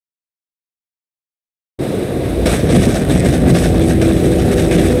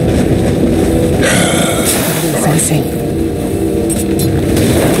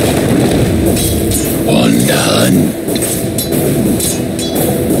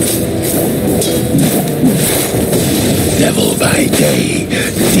day,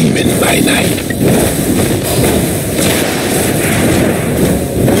 demon by night.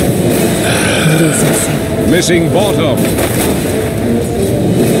 Missing bottom.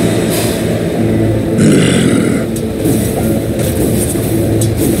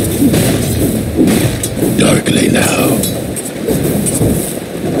 Darkly now.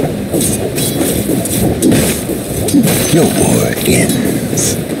 No war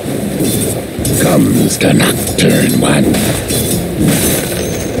ends. Comes the nocturne one.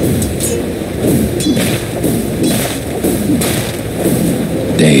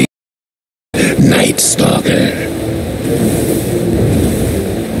 Day Night Stalker.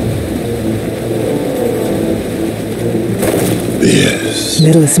 Yes.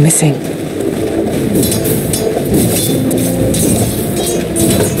 Middle is missing.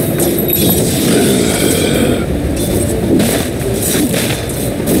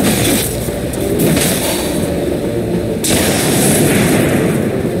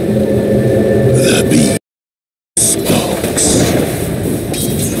 The beast stalks.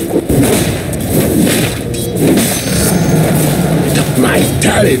 My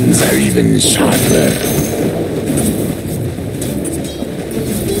talons are even sharper.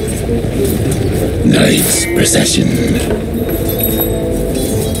 Night's procession.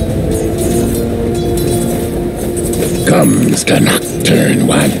 Comes the nocturne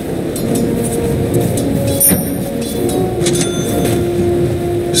one.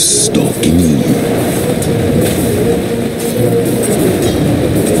 Stalking.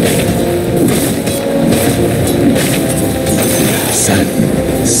 Sun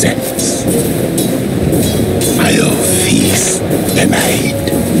sets. I'll feast tonight.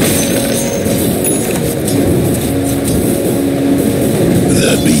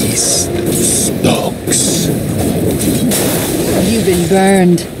 The beast stalks. You've been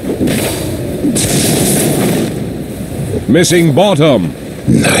burned. Missing bottom.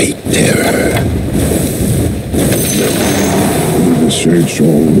 Night terror.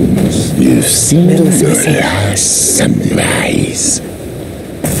 You've seen Middle is your missing. last sunrise.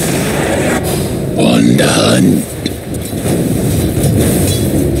 On the hunt.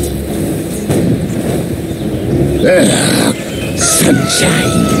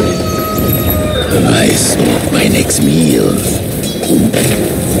 Sunshine. I stalk my next meal.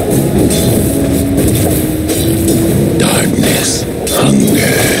 Darkness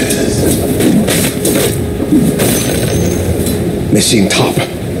hungers. Missing top.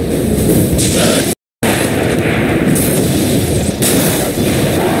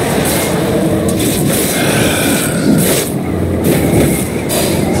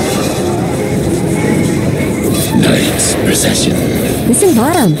 Night's procession. Missing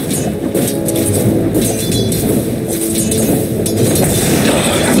bottom.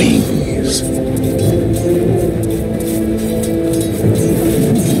 Dark wings.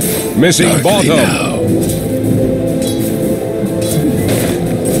 Missing Darkly bottom. now.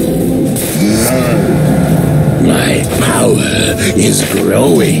 My power is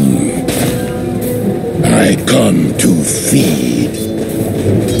growing. I come to feed.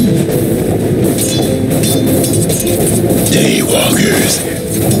 Daywalkers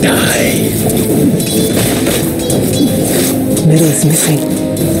die. Middle is missing.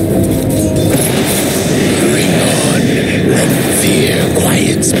 Bring on when fear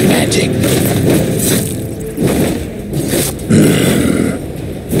quiets magic.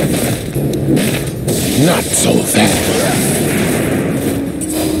 Not so fast.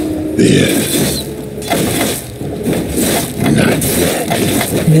 Yes. Not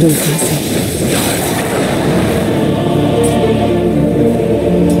yet. Middle is missing.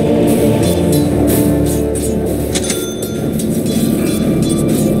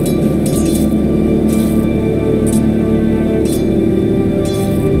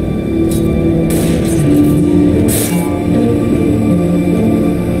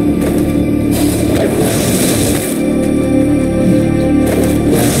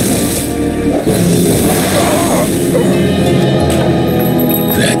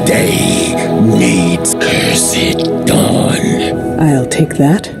 The day needs cursed dawn. I'll take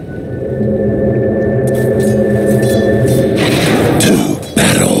that. To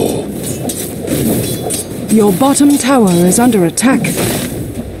battle. Your bottom tower is under attack.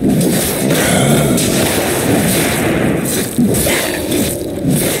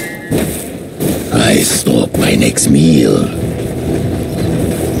 I stalk my next meal.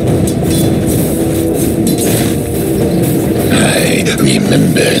 I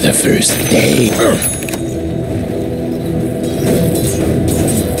remember the first day.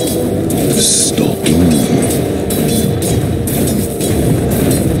 Stalking.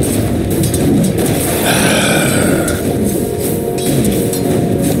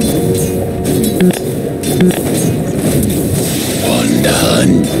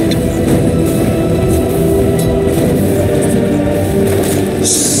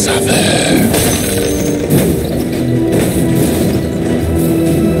 suffer.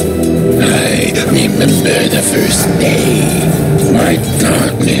 I remember the first day. My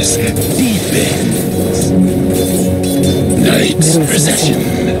darkness deepens. Night's procession.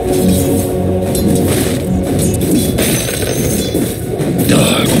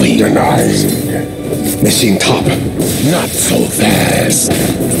 Dark wings. Denied. Missing top. Not so fast.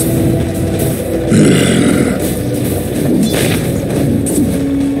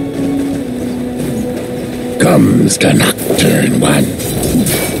 Comes the nocturne one.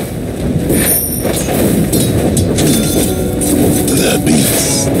 The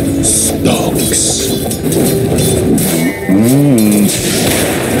beast stalks.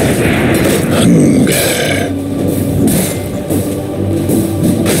 Hunger.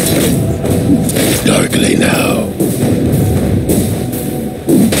 Darkly now.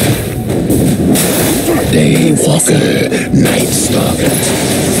 Daywalker, Night Stalker.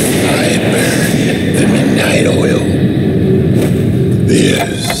 I burn the midnight oil.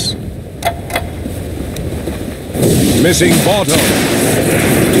 Yes. Missing bottom.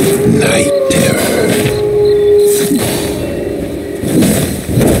 Night terror.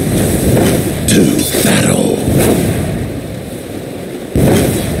 To battle.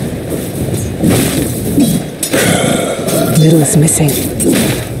 Middle is missing.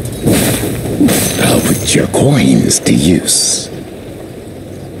 I'll put your coins to use.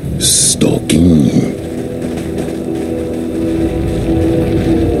 Stalking.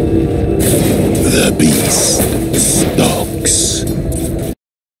 The beast stalks.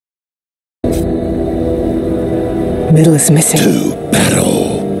 Middle is missing. To battle.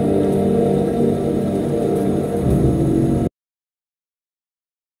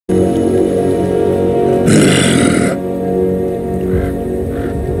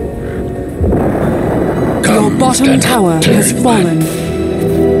 Your bottom tower has fallen.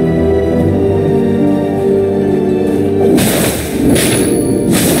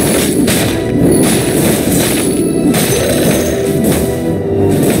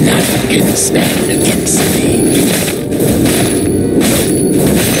 Nothing can stand against me.